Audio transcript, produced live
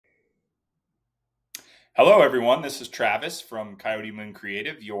Hello, everyone. This is Travis from Coyote Moon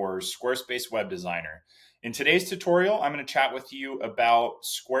Creative, your Squarespace web designer. In today's tutorial, I'm going to chat with you about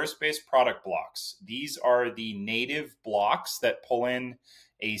Squarespace product blocks. These are the native blocks that pull in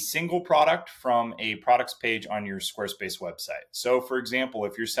a single product from a products page on your Squarespace website. So, for example,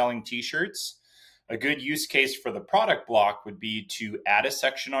 if you're selling t-shirts, a good use case for the product block would be to add a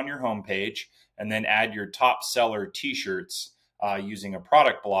section on your homepage and then add your top seller t-shirts using a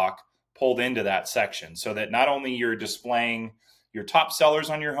product block pulled into that section, so that not only you're displaying your top sellers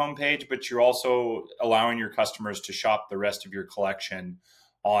on your homepage, but you're also allowing your customers to shop the rest of your collection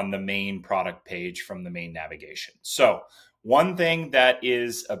on the main product page from the main navigation. So one thing that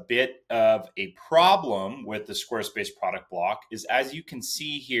is a bit of a problem with the Squarespace product block is, as you can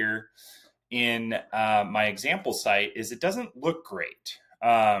see here in my example site, is it doesn't look great.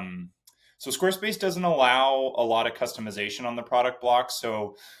 So Squarespace doesn't allow a lot of customization on the product block.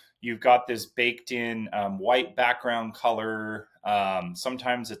 So you've got this baked in white background color.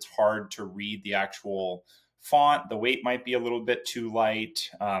 Sometimes it's hard to read the actual font. The weight might be a little bit too light.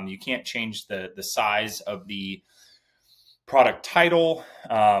 You can't change the size of the product title,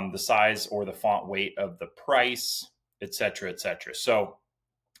 the size or the font weight of the price, etc., etc. So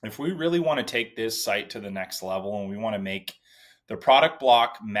if we really want to take this site to the next level and we want to make the product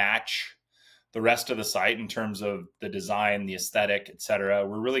block match the rest of the site in terms of the design, the aesthetic, etc.,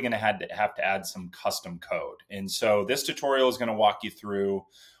 we're really going to have to add some custom code. And so this tutorial is going to walk you through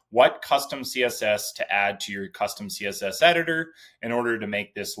what custom CSS to add to your custom CSS editor in order to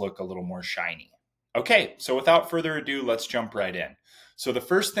make this look a little more shiny. Okay, so without further ado, let's jump right in. So the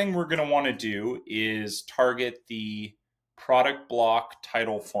first thing we're going to want to do is target the product block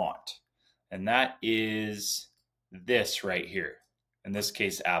title font. And that is this right here, in this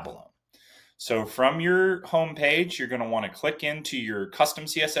case, Abalone. So from your home page, you're going to want to click into your custom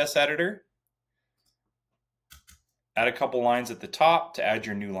CSS editor, add a couple lines at the top to add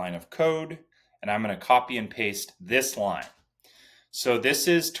your new line of code, and I'm going to copy and paste this line. So this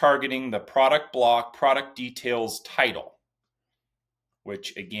is targeting the product block, product details title,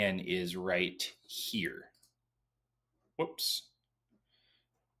 which again is right here. Whoops.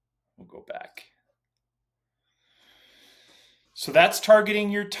 We'll go back. So that's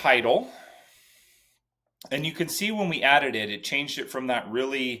targeting your title. And you can see when we added it, it changed it from that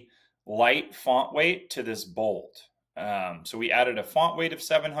really light font weight to this bold. So we added a font weight of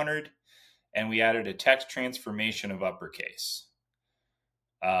 700 and we added a text transformation of uppercase.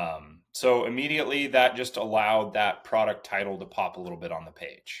 So immediately that just allowed that product title to pop a little bit on the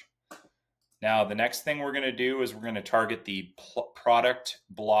page. Now, the next thing we're going to do is we're going to target the product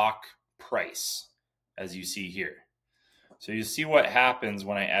block price, as you see here. So you see what happens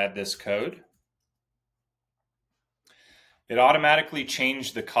when I add this code. It automatically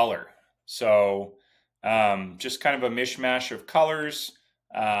changed the color. So just kind of a mishmash of colors.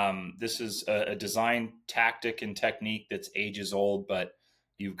 This is a design tactic and technique that's ages old, but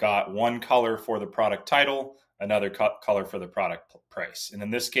you've got one color for the product title, another color for the product price. And in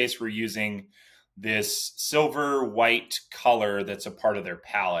this case, we're using this silver white color that's a part of their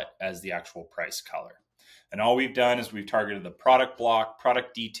palette as the actual price color. And all we've done is we've targeted the product block,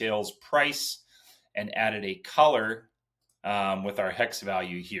 product details, price, and added a color with our hex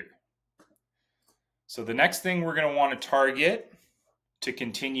value here. So the next thing we're going to want to target to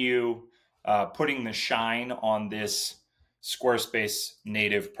continue putting the shine on this Squarespace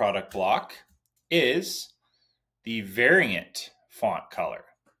native product block is the variant font color.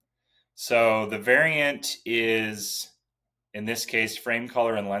 So the variant is, in this case, frame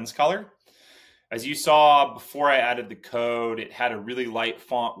color and lens color. As you saw before I added the code, it had a really light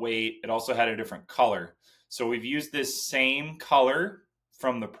font weight. It also had a different color. So we've used this same color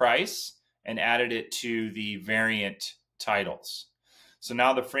from the price and added it to the variant titles. So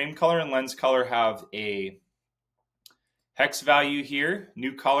now the frame color and lens color have a hex value here,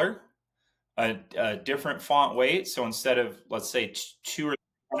 new color, a different font weight. So instead of, let's say, 200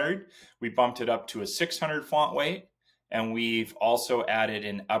 or 300, we bumped it up to a 600 font weight. And we've also added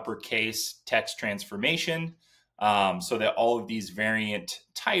an uppercase text transformation so that all of these variant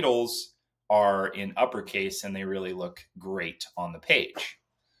titles are in uppercase and they really look great on the page.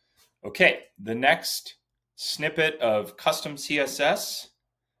 Okay, the next snippet of custom CSS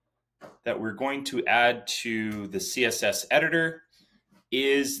that we're going to add to the CSS editor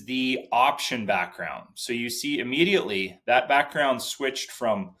is the option background. So you see immediately that background switched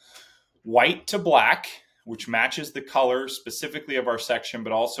from white to black, which matches the color specifically of our section,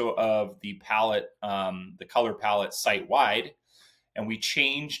 but also of the palette, the color palette site-wide. And we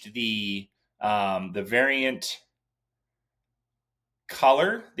changed the variant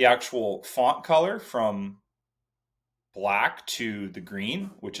color, the actual font color from black to the green,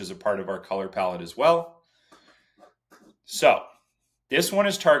 which is a part of our color palette as well. So this one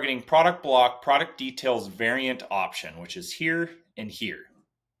is targeting product block, product details variant option, which is here and here.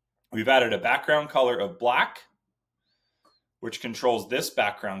 We've added a background color of black, which controls this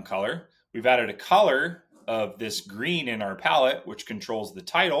background color. We've added a color of this green in our palette, which controls the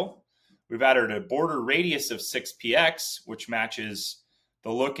title. We've added a border radius of 6px, which matches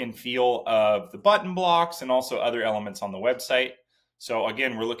the look and feel of the button blocks and also other elements on the website. So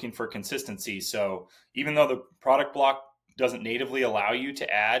again, we're looking for consistency. So even though the product block doesn't natively allow you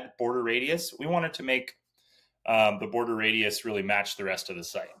to add border radius, we wanted to make the border radius really match the rest of the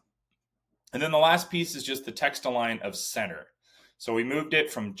site. And then the last piece is just the text align of center. So we moved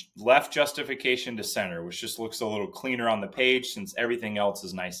it from left justification to center, which just looks a little cleaner on the page since everything else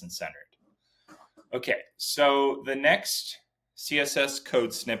is nice and centered. Okay, so the next CSS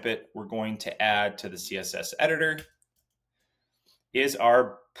code snippet we're going to add to the CSS editor is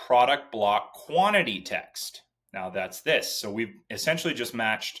our product block quantity text. Now that's this. So we've essentially just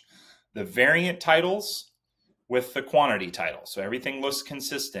matched the variant titles with the quantity title. So everything looks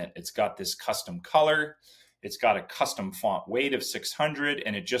consistent. It's got this custom color. It's got a custom font weight of 600,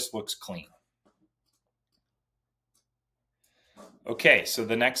 and it just looks clean. Okay, so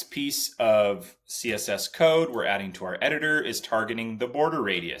the next piece of CSS code we're adding to our editor is targeting the border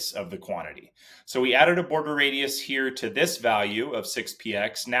radius of the quantity. So we added a border radius here to this value of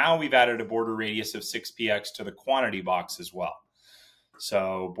 6px. Now we've added a border radius of 6px to the quantity box as well.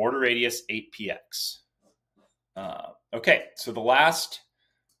 So border radius 8px. Okay, so the last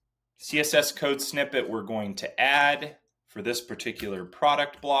CSS code snippet we're going to add for this particular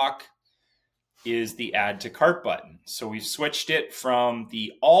product block is the add to cart button. So we've switched it from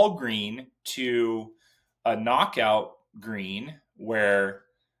the all green to a knockout green where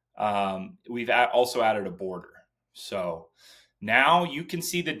we've also added a border. So now you can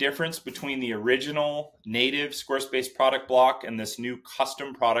see the difference between the original native Squarespace product block and this new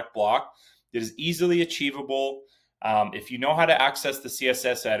custom product block that is easily achievable. If you know how to access the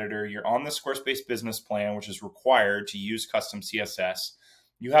CSS editor, you're on the Squarespace business plan, which is required to use custom CSS.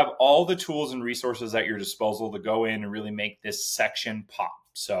 You have all the tools and resources at your disposal to go in and really make this section pop.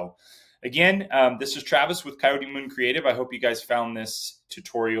 So again, this is Travis with Coyote Moon Creative. I hope you guys found this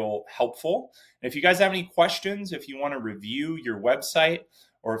tutorial helpful. And if you guys have any questions, if you want to review your website,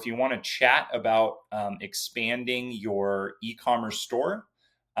 or if you want to chat about expanding your e-commerce store,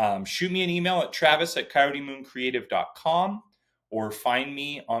 shoot me an email at travis@coyotemooncreative.com or find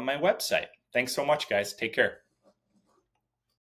me on my website. Thanks so much, guys. Take care.